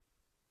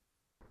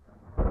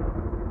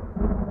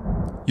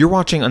You're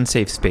watching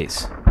Unsafe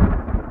Space.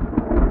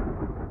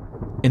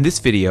 In this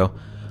video,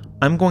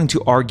 I'm going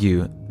to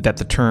argue that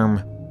the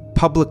term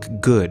public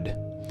good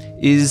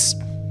is,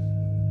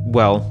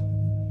 well,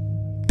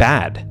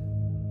 bad.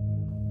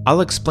 I'll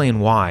explain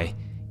why,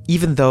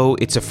 even though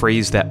it's a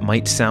phrase that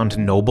might sound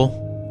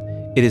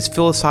noble, it is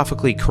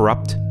philosophically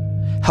corrupt,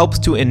 helps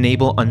to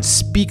enable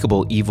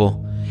unspeakable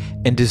evil,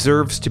 and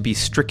deserves to be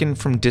stricken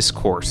from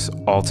discourse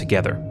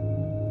altogether.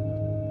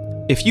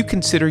 If you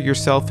consider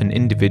yourself an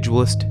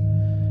individualist,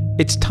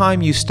 it's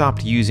time you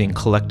stopped using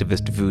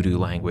collectivist voodoo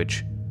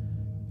language.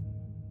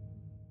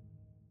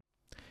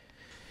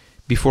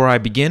 Before I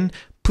begin,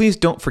 please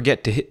don't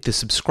forget to hit the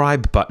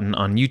subscribe button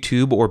on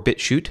YouTube or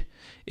BitChute.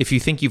 If you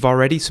think you've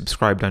already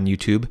subscribed on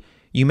YouTube,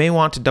 you may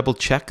want to double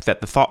check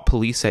that the thought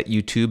police at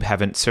YouTube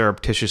haven't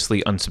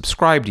surreptitiously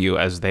unsubscribed you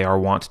as they are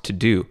wont to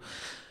do.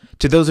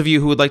 To those of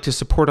you who would like to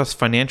support us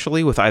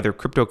financially with either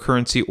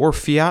cryptocurrency or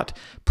fiat,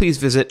 please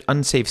visit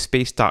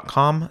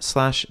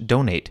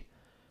unsafespace.com/donate.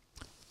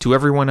 To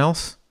everyone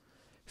else,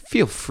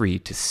 feel free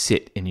to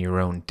sit in your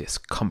own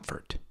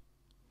discomfort.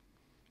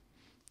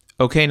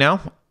 Okay,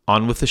 now,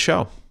 on with the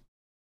show.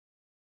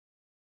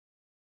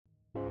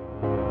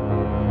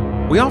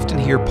 We often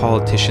hear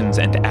politicians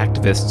and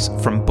activists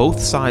from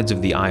both sides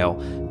of the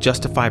aisle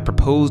justify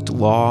proposed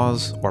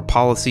laws or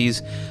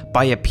policies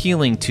by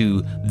appealing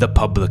to the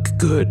public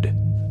good.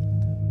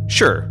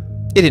 Sure,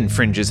 it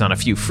infringes on a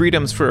few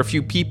freedoms for a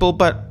few people,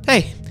 but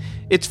hey,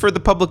 it's for the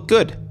public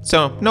good,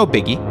 so no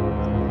biggie.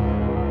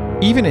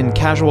 Even in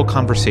casual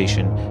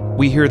conversation,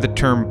 we hear the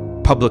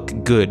term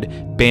public good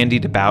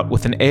bandied about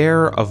with an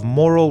air of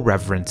moral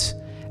reverence,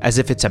 as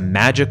if it's a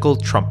magical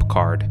trump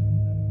card.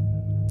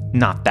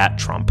 Not that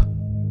Trump.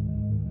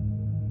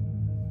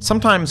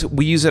 Sometimes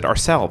we use it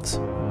ourselves.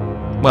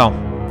 Well,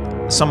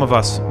 some of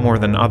us more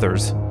than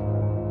others.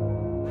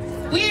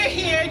 We're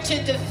here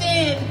to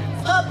defend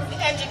public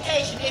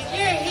education. If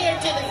you're here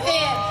to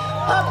defend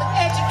public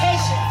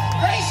education,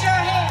 raise your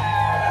hand.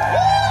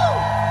 Woo!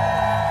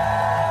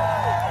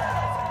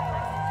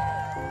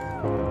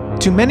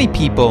 To many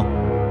people,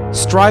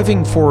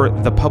 striving for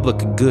the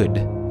public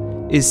good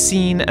is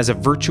seen as a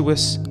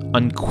virtuous,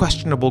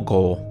 unquestionable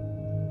goal,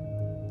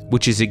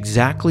 which is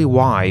exactly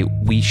why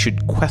we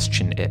should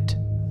question it.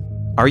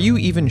 Are you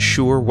even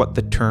sure what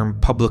the term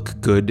public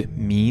good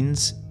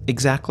means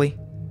exactly?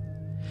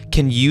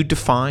 Can you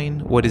define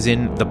what is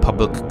in the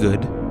public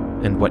good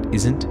and what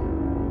isn't?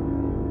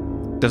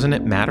 Doesn't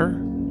it matter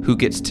who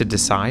gets to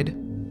decide?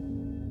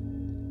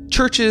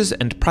 Churches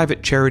and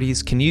private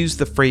charities can use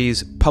the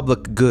phrase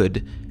public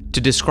good to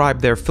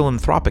describe their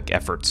philanthropic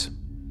efforts.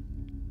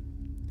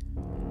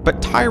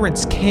 But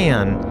tyrants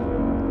can,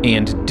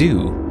 and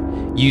do,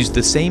 use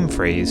the same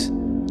phrase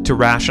to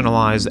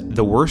rationalize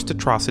the worst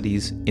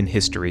atrocities in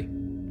history.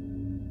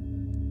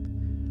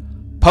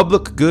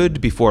 Public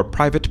good before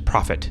private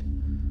profit.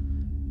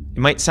 It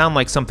might sound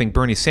like something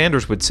Bernie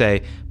Sanders would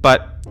say,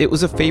 but it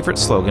was a favorite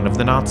slogan of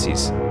the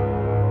Nazis.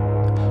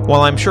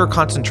 While I'm sure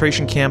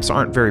concentration camps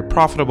aren't very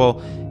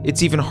profitable,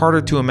 it's even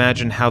harder to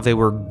imagine how they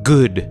were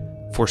good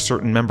for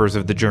certain members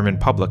of the German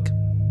public.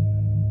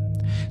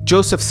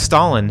 Joseph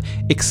Stalin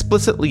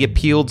explicitly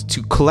appealed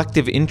to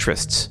collective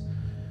interests,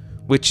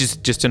 which is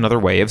just another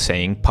way of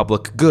saying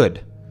public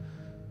good,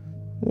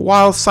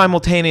 while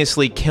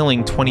simultaneously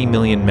killing 20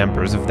 million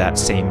members of that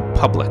same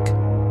public.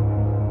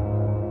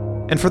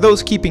 And for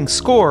those keeping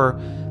score,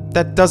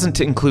 that doesn't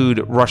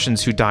include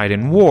Russians who died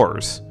in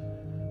wars,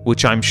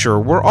 which I'm sure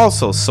were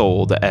also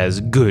sold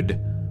as good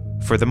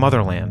for the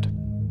motherland.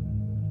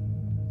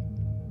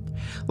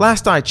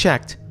 Last I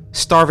checked,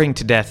 starving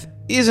to death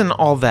isn't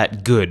all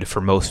that good for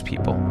most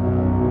people,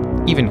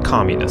 even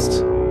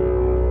communists.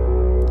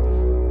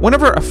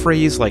 Whenever a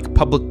phrase like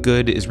public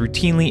good is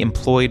routinely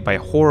employed by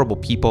horrible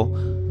people,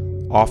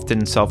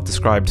 often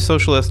self-described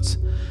socialists,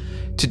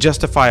 to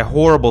justify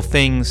horrible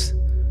things,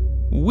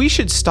 we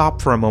should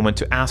stop for a moment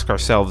to ask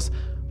ourselves,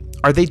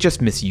 are they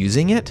just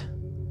misusing it?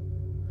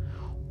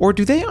 Or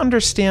do they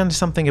understand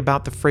something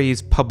about the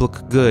phrase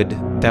public good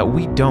that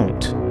we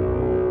don't?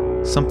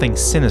 Something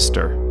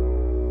sinister.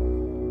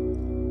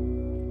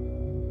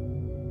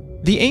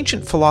 The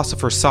ancient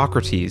philosopher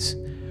Socrates,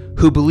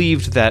 who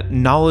believed that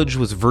knowledge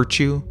was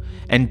virtue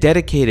and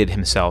dedicated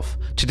himself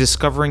to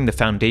discovering the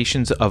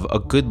foundations of a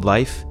good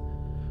life,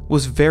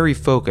 was very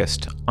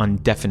focused on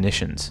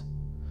definitions.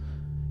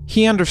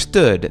 He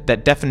understood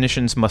that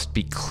definitions must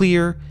be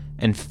clear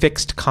and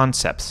fixed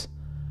concepts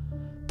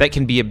that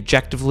can be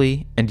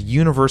objectively and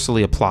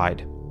universally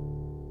applied.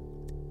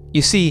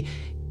 You see,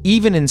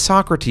 even in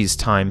Socrates'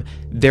 time,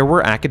 there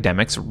were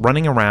academics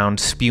running around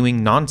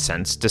spewing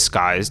nonsense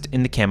disguised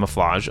in the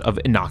camouflage of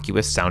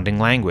innocuous-sounding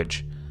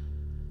language.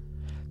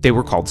 They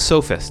were called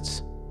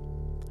sophists.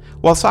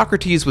 While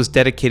Socrates was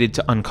dedicated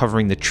to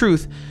uncovering the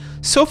truth,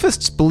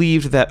 sophists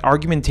believed that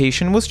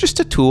argumentation was just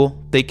a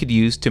tool they could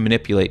use to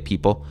manipulate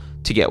people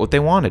to get what they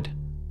wanted.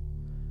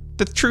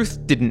 The truth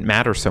didn't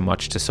matter so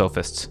much to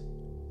sophists.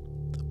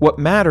 What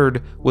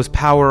mattered was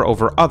power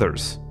over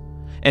others,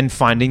 and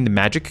finding the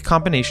magic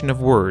combination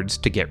of words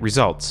to get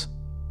results.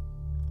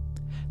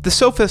 The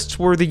sophists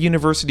were the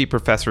university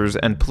professors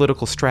and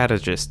political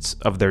strategists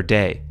of their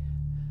day,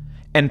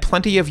 and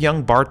plenty of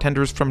young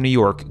bartenders from New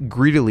York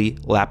greedily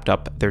lapped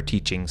up their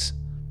teachings.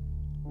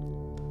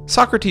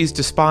 Socrates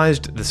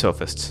despised the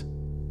sophists,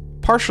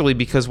 partially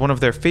because one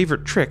of their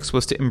favorite tricks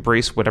was to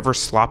embrace whatever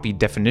sloppy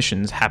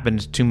definitions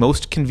happened to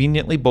most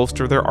conveniently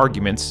bolster their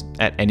arguments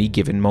at any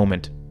given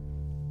moment.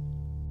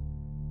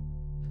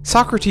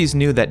 Socrates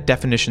knew that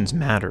definitions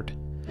mattered,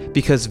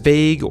 because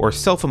vague or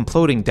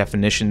self-imploding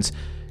definitions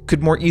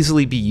could more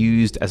easily be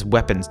used as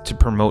weapons to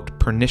promote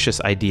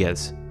pernicious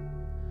ideas,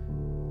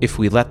 if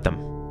we let them.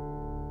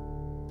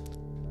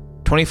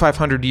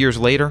 2,500 years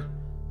later,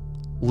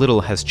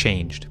 little has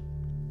changed.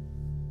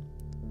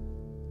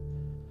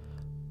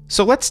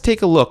 So let's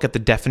take a look at the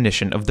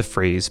definition of the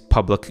phrase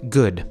public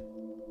good.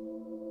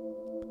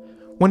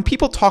 When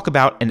people talk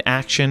about an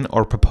action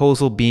or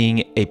proposal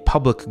being a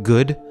public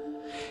good,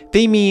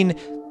 they mean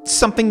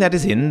something that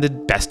is in the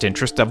best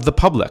interest of the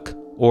public,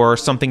 or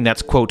something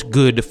that's, quote,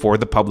 good for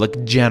the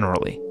public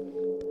generally.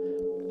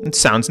 It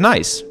sounds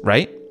nice,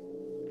 right?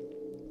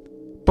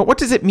 But what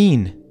does it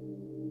mean?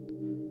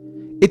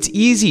 It's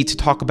easy to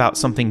talk about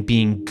something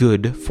being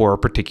good for a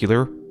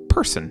particular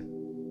person.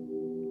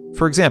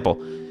 For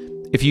example,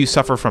 if you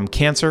suffer from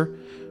cancer,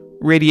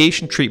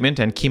 radiation treatment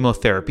and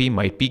chemotherapy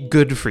might be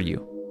good for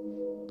you.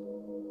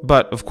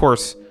 But, of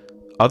course,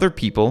 other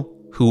people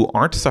who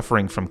aren't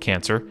suffering from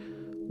cancer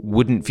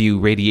wouldn't view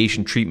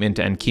radiation treatment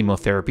and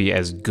chemotherapy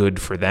as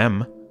good for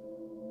them.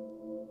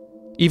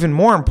 Even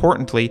more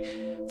importantly,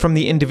 from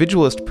the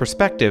individualist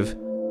perspective,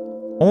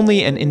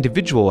 only an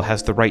individual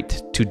has the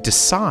right to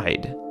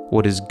decide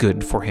what is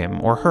good for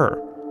him or her,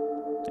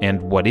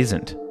 and what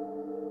isn't.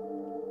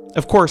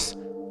 Of course,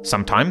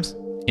 sometimes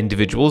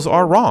individuals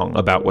are wrong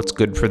about what's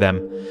good for them,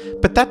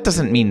 but that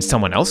doesn't mean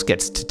someone else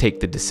gets to take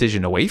the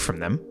decision away from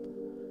them.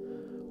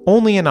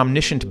 Only an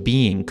omniscient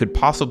being could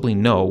possibly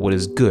know what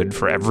is good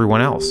for everyone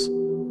else.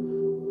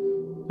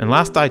 And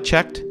last I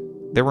checked,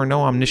 there were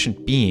no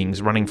omniscient beings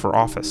running for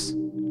office.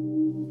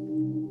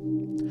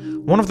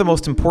 One of the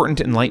most important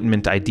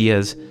Enlightenment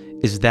ideas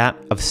is that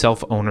of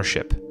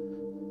self-ownership.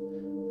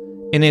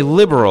 In a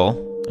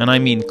liberal, and I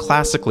mean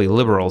classically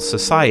liberal,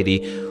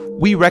 society,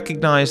 we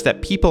recognize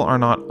that people are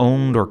not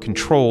owned or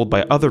controlled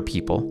by other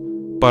people,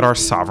 but are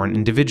sovereign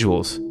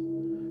individuals,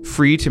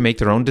 free to make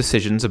their own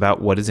decisions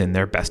about what is in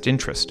their best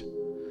interest.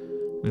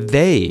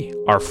 They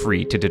are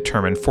free to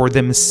determine for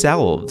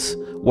themselves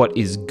what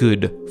is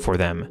good for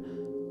them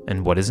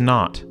and what is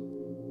not.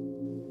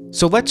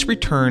 So let's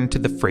return to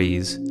the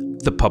phrase,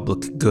 the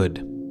public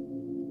good.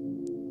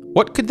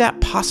 What could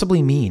that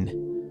possibly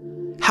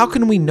mean? How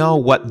can we know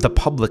what the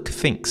public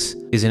thinks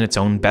is in its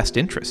own best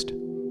interest?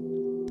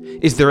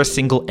 Is there a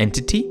single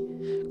entity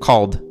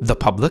called the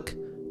public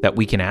that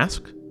we can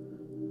ask?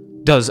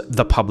 Does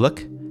the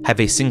public have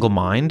a single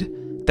mind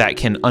that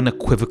can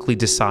unequivocally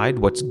decide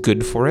what's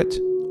good for it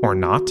or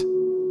not?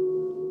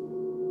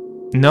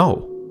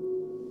 No.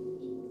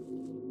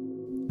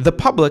 The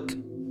public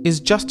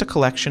is just a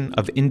collection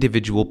of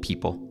individual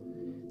people,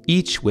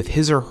 each with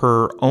his or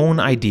her own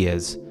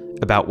ideas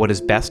about what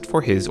is best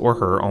for his or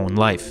her own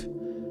life.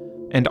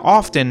 And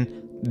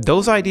often,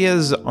 those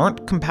ideas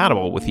aren't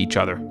compatible with each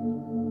other.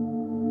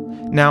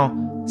 Now,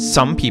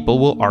 some people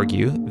will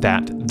argue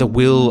that the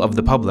will of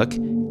the public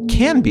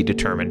can be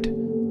determined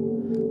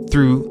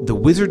through the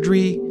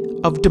wizardry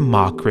of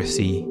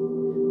democracy.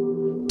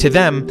 To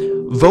them,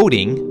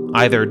 voting,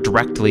 either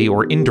directly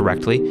or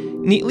indirectly,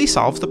 neatly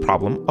solves the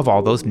problem of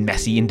all those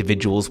messy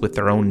individuals with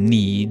their own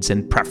needs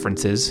and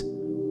preferences.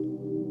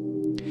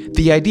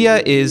 The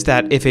idea is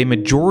that if a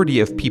majority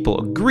of people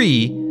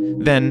agree,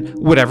 then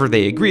whatever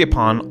they agree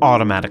upon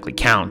automatically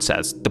counts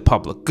as the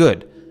public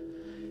good.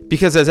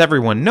 Because as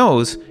everyone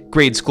knows,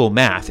 grade school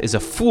math is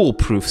a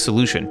foolproof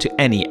solution to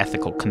any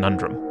ethical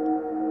conundrum.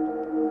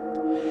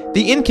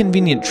 The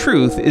inconvenient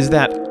truth is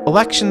that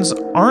elections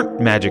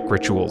aren't magic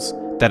rituals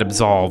that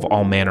absolve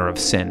all manner of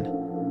sin.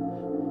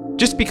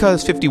 Just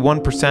because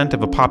 51%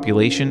 of a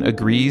population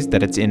agrees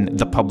that it's in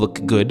the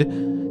public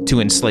good to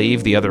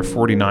enslave the other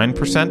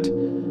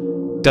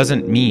 49%,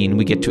 doesn't mean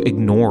we get to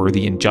ignore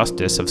the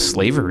injustice of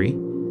slavery.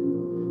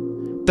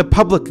 The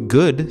public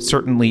good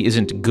certainly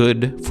isn't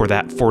good for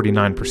that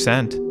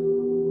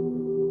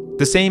 49%.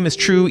 The same is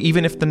true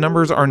even if the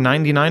numbers are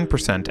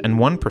 99% and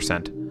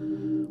 1%,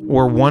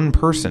 or one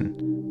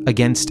person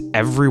against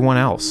everyone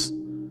else.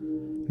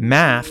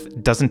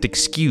 Math doesn't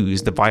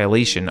excuse the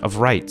violation of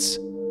rights.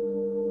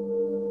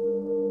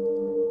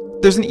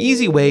 There's an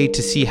easy way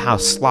to see how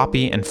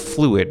sloppy and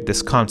fluid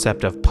this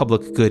concept of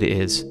public good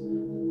is.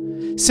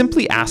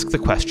 Simply ask the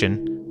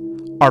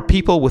question, are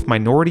people with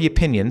minority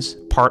opinions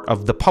part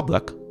of the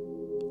public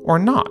or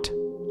not?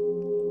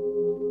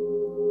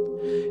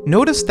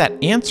 Notice that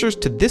answers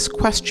to this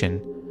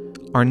question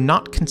are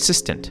not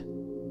consistent,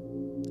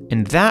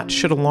 and that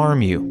should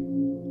alarm you.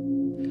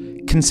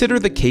 Consider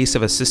the case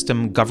of a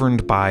system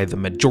governed by the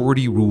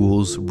majority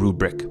rules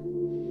rubric.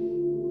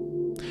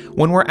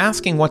 When we're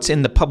asking what's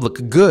in the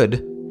public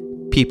good,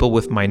 people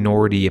with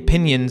minority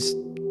opinions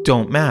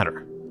don't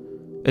matter.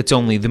 It's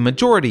only the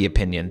majority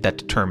opinion that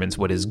determines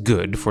what is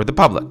good for the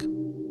public.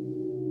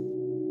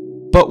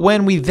 But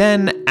when we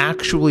then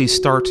actually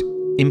start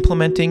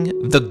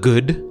implementing the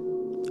good,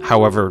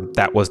 however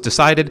that was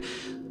decided,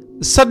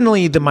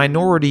 suddenly the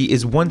minority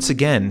is once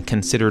again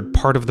considered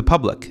part of the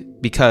public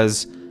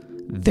because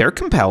they're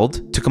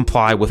compelled to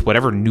comply with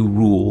whatever new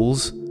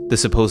rules the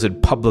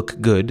supposed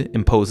public good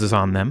imposes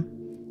on them.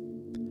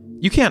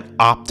 You can't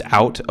opt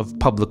out of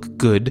public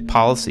good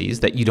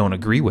policies that you don't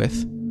agree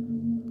with.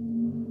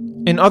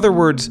 In other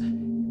words,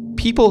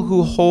 people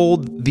who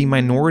hold the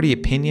minority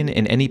opinion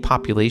in any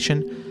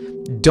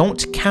population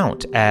don't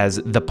count as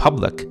the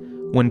public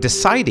when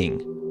deciding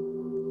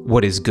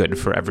what is good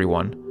for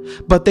everyone,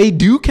 but they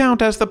do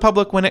count as the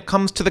public when it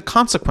comes to the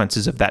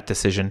consequences of that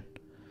decision.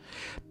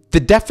 The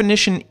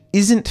definition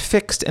isn't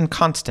fixed and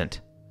constant.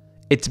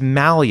 It's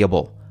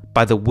malleable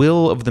by the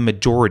will of the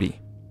majority.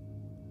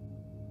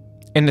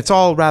 And it's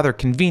all rather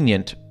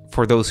convenient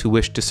for those who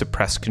wish to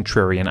suppress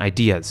contrarian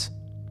ideas.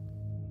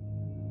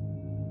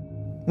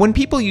 When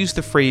people use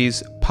the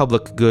phrase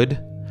public good,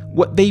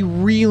 what they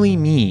really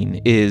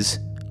mean is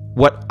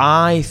what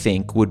I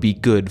think would be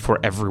good for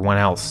everyone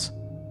else.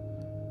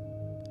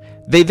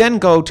 They then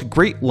go to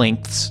great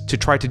lengths to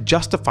try to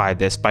justify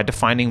this by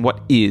defining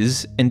what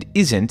is and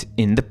isn't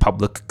in the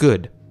public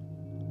good,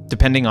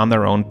 depending on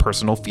their own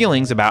personal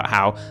feelings about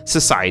how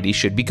society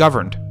should be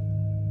governed.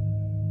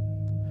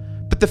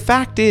 But the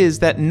fact is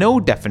that no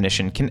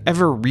definition can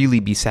ever really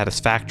be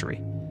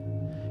satisfactory,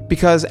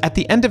 because at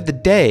the end of the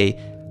day,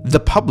 the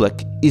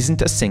public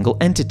isn't a single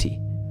entity.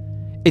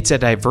 It's a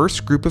diverse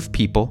group of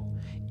people,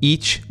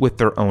 each with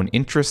their own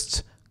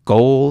interests,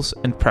 goals,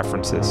 and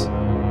preferences.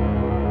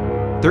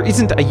 There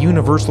isn't a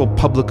universal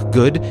public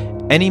good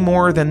any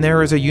more than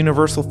there is a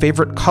universal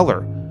favorite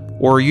color,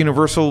 or a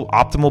universal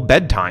optimal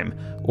bedtime,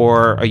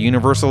 or a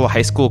universal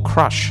high school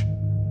crush.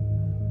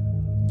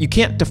 You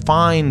can't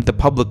define the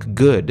public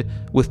good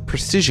with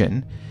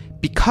precision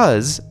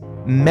because,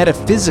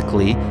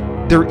 metaphysically,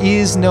 there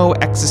is no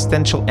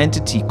existential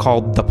entity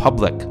called the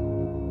public.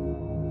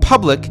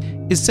 Public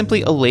is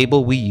simply a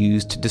label we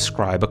use to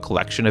describe a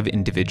collection of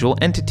individual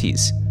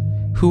entities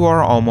who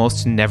are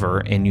almost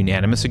never in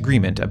unanimous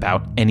agreement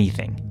about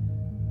anything.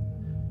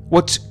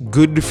 What's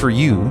good for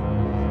you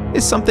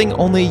is something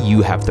only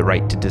you have the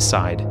right to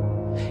decide.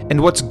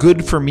 And what's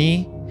good for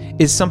me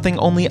is something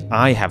only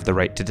I have the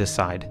right to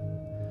decide.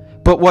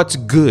 But what's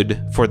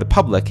good for the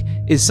public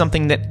is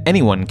something that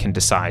anyone can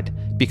decide,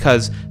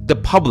 because the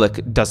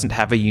public doesn't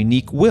have a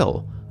unique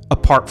will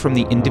apart from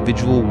the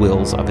individual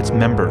wills of its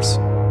members.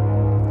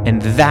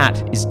 And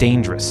that is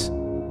dangerous.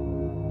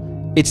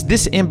 It's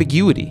this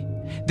ambiguity,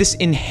 this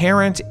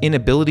inherent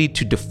inability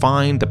to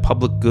define the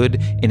public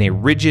good in a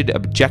rigid,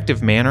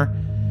 objective manner,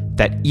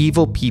 that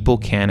evil people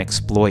can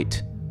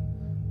exploit.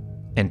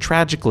 And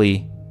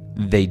tragically,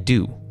 they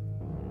do.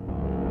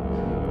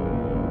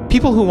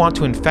 People who want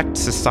to infect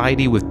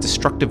society with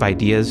destructive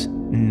ideas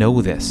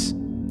know this.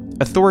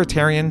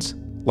 Authoritarians,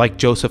 like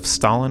Joseph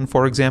Stalin,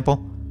 for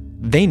example,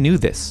 they knew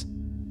this.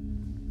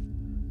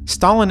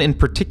 Stalin in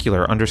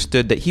particular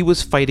understood that he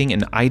was fighting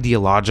an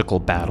ideological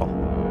battle,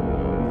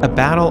 a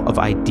battle of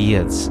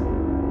ideas.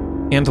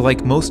 And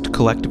like most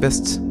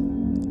collectivists,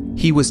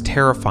 he was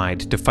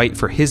terrified to fight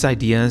for his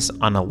ideas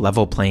on a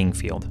level playing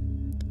field.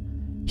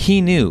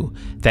 He knew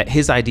that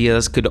his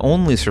ideas could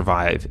only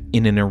survive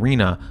in an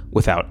arena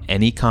without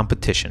any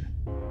competition.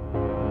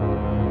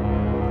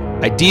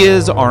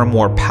 "Ideas are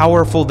more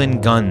powerful than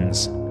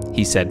guns,"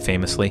 he said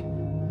famously.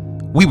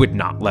 "We would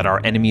not let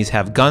our enemies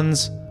have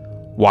guns.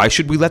 Why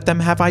should we let them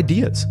have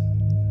ideas?"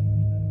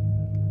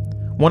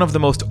 One of the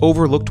most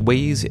overlooked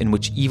ways in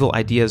which evil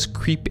ideas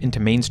creep into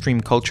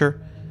mainstream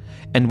culture,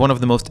 and one of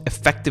the most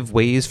effective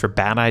ways for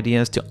bad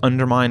ideas to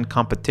undermine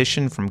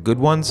competition from good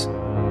ones,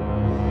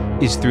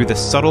 is through the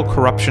subtle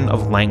corruption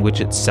of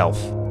language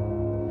itself.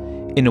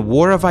 In a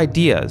war of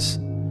ideas,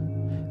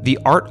 the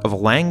art of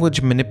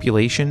language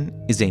manipulation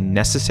is a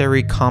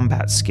necessary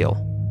combat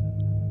skill.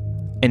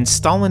 And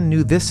Stalin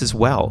knew this as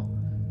well.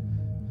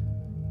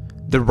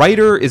 "The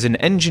writer is an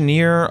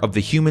engineer of the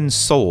human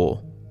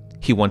soul,"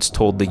 he once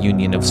told the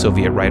Union of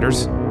Soviet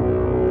Writers,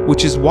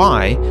 which is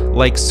why,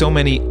 like so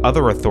many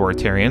other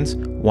authoritarians,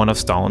 one of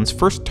Stalin's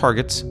first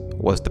targets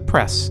was the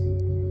press.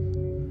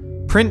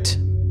 "Print,"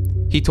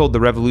 he told the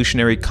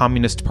Revolutionary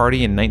Communist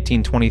Party in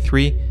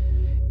 1923,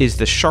 "is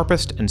the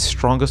sharpest and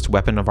strongest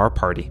weapon of our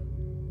party."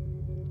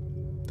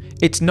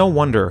 It's no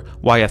wonder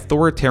why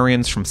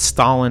authoritarians from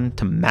Stalin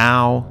to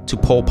Mao to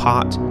Pol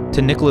Pot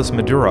to Nicolas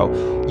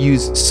Maduro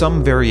use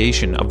some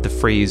variation of the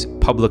phrase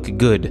public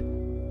good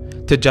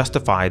to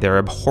justify their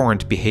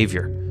abhorrent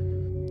behavior.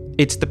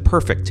 It's the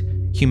perfect,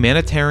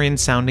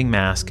 humanitarian-sounding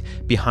mask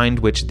behind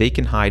which they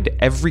can hide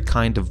every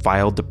kind of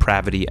vile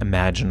depravity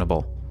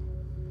imaginable.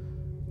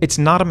 It's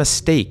not a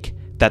mistake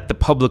that the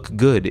public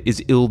good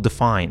is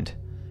ill-defined.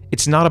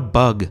 It's not a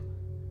bug.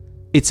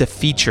 It's a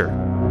feature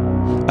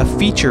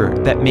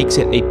that makes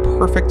it a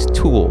perfect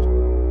tool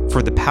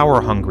for the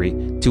power-hungry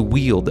to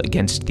wield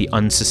against the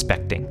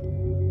unsuspecting.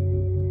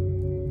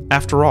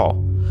 After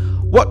all,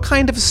 What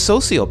kind of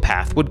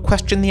sociopath would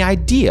question the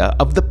idea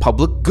of the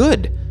public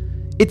good?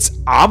 It's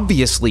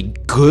obviously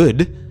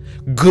good.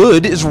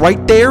 Good is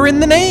right there in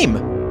the name.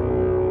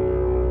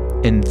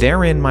 And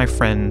therein, my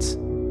friends,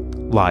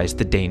 lies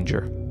the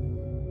danger.